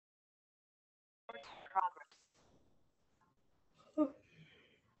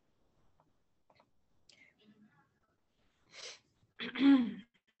I'm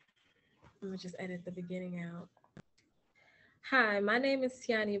gonna just edit the beginning out. Hi, my name is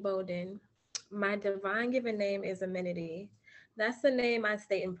Tiani Bolden. My divine given name is Amenity. That's the name I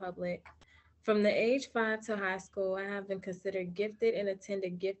state in public. From the age 5 to high school, I have been considered gifted and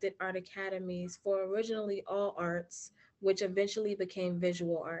attended gifted art academies for originally all arts, which eventually became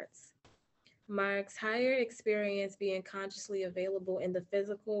visual arts. My entire experience being consciously available in the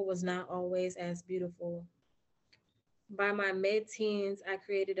physical was not always as beautiful. By my mid teens, I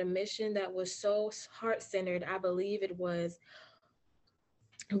created a mission that was so heart centered, I believe it was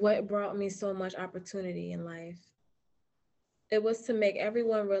what brought me so much opportunity in life. It was to make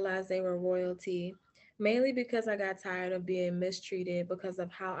everyone realize they were royalty, mainly because I got tired of being mistreated because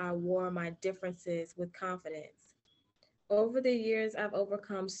of how I wore my differences with confidence. Over the years, I've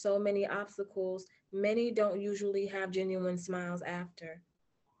overcome so many obstacles, many don't usually have genuine smiles after.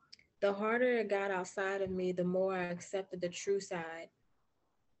 The harder it got outside of me, the more I accepted the true side,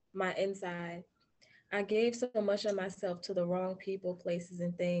 my inside. I gave so much of myself to the wrong people, places,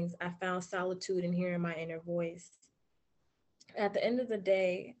 and things. I found solitude in hearing my inner voice. At the end of the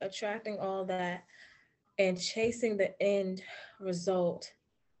day, attracting all that and chasing the end result,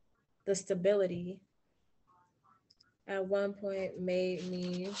 the stability, at one point made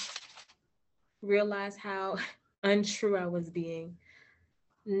me realize how untrue I was being.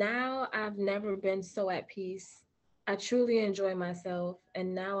 Now I've never been so at peace. I truly enjoy myself,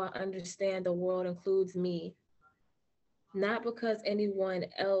 and now I understand the world includes me, not because anyone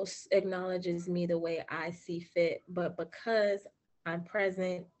else acknowledges me the way I see fit, but because I'm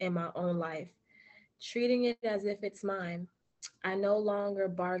present in my own life, treating it as if it's mine. I no longer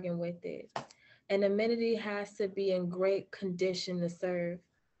bargain with it. An amenity has to be in great condition to serve.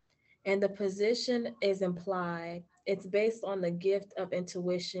 And the position is implied. It's based on the gift of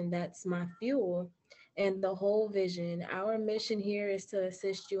intuition that's my fuel and the whole vision. Our mission here is to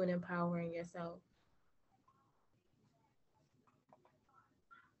assist you in empowering yourself.